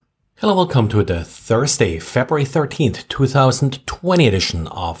Hello, welcome to the Thursday, February 13th, 2020 edition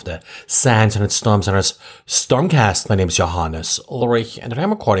of the SANS and Storm Center's StormCast. My name is Johannes Ulrich and I'm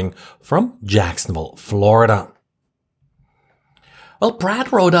recording from Jacksonville, Florida. Well,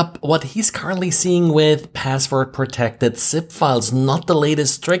 Brad wrote up what he's currently seeing with password-protected zip files. Not the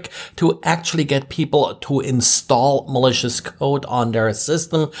latest trick to actually get people to install malicious code on their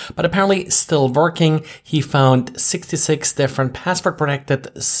system, but apparently still working. He found 66 different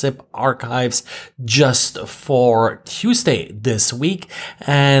password-protected zip archives just for Tuesday this week.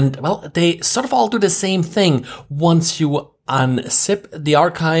 And, well, they sort of all do the same thing. Once you unzip the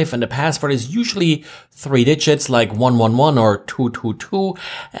archive, and the password is usually 3 digits like 111 or 222,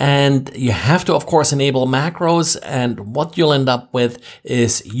 and you have to of course enable macros, and what you'll end up with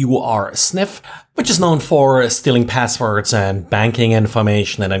is URSniff, which is known for stealing passwords and banking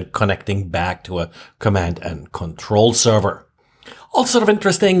information and then connecting back to a command and control server. Also sort of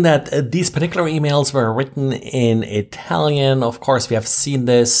interesting that these particular emails were written in Italian. Of course, we have seen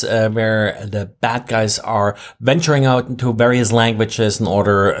this where the bad guys are venturing out into various languages in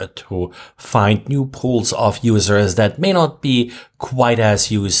order to find new pools of users that may not be quite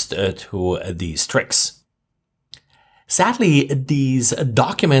as used to these tricks. Sadly, these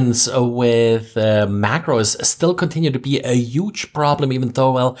documents with macros still continue to be a huge problem, even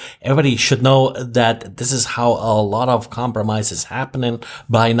though, well, everybody should know that this is how a lot of compromise is happening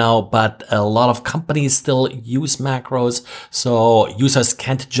by now, but a lot of companies still use macros, so users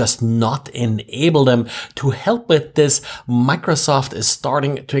can't just not enable them. To help with this, Microsoft is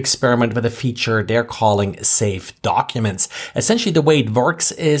starting to experiment with a feature they're calling Save Documents. Essentially, the way it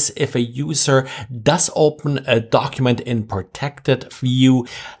works is if a user does open a document in protected view,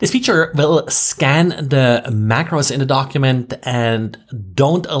 this feature will scan the macros in the document and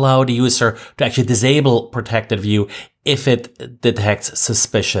don't allow the user to actually disable protected view if it detects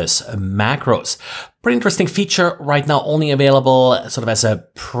suspicious macros. Pretty interesting feature right now, only available sort of as a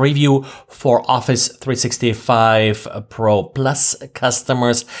preview for Office 365 Pro Plus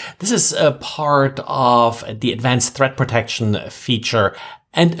customers. This is a part of the advanced threat protection feature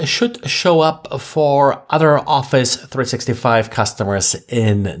and should show up for other Office 365 customers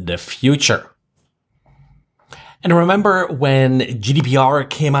in the future. And remember when GDPR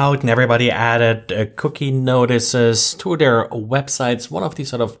came out and everybody added cookie notices to their websites? One of these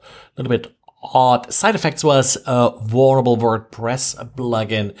sort of little bit odd side effects was a vulnerable WordPress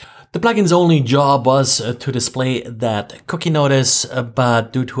plugin. The plugin's only job was to display that cookie notice,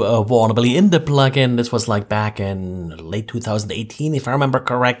 but due to a vulnerability in the plugin, this was like back in late 2018, if I remember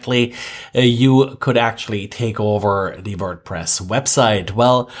correctly, you could actually take over the WordPress website.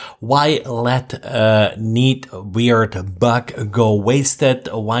 Well, why let a neat, weird bug go wasted?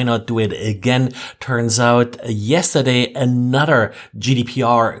 Why not do it again? Turns out yesterday, another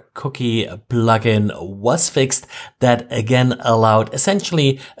GDPR cookie plugin was fixed that again allowed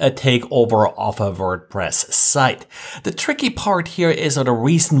essentially a takeover of a WordPress site. The tricky part here is, or the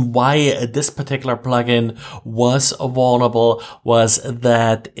reason why this particular plugin was vulnerable, was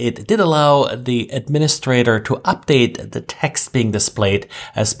that it did allow the administrator to update the text being displayed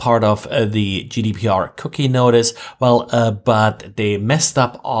as part of the GDPR cookie notice. But they messed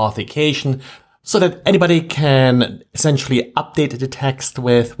up authentication, so that anybody can essentially update the text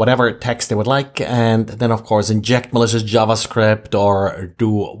with whatever text they would like, and then of course inject malicious JavaScript or do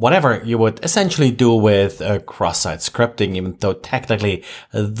whatever you would essentially do with cross-site scripting, even though technically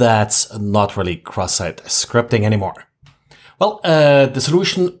that's not really cross-site scripting anymore. Well, the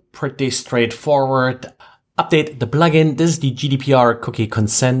solution, pretty straightforward. Update the plugin. This is the GDPR cookie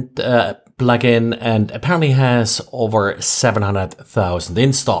consent plugin, and apparently has over 700,000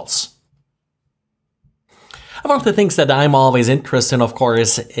 installs. One of the things that I'm always interested in, of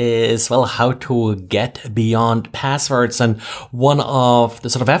course, is, well, how to get beyond passwords. And one of the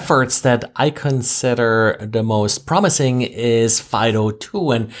sort of efforts that I consider the most promising is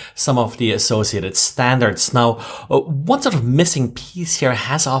FIDO2 and some of the associated standards. Now, one sort of missing piece here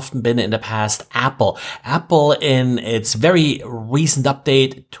has often been in the past Apple. Apple, in its very recent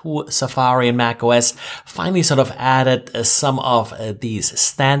update to Safari and macOS, finally sort of added some of these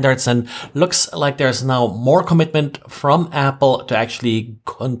standards, and looks like there's now more commitment from Apple to actually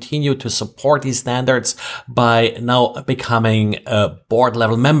continue to support these standards by now becoming a board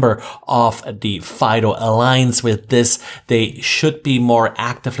level member of the FIDO Alliance. With this, they should be more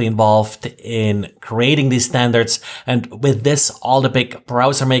actively involved in creating these standards. And with this, all the big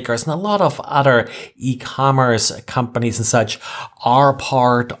browser makers and a lot of other e-commerce companies and such are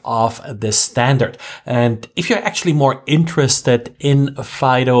part of this standard. And if you're actually more interested in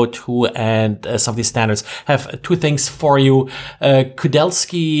FIDO2 and some of these standards, have have two things for you.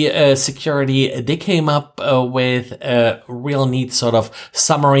 Kudelski Security, they came up with a real neat sort of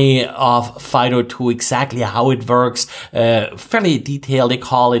summary of FIDO2, exactly how it works. Fairly detailed. They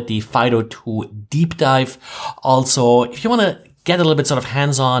call it the FIDO2 deep dive. Also, if you want to get a little bit sort of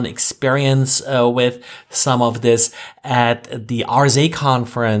hands-on experience with some of this at the RSA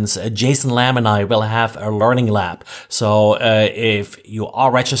conference, Jason Lamb and I will have a learning lab. So if you are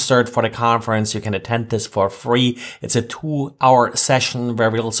registered for the conference, you can attend this for free. It's a 2-hour session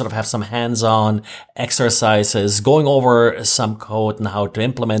where we'll sort of have some hands-on exercises going over some code and how to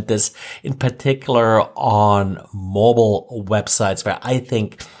implement this, in particular on mobile websites, where I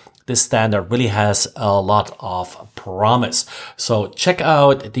think this standard really has a lot of promise. So check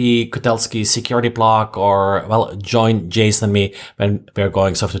out the Kudelski security blog, or, well, join Jason and me when we're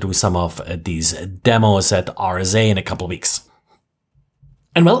going to do some of these demos at RSA in a couple of weeks.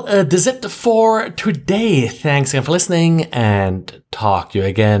 And well, this is it for today. Thanks again for listening, and talk to you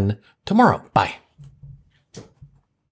again tomorrow. Bye.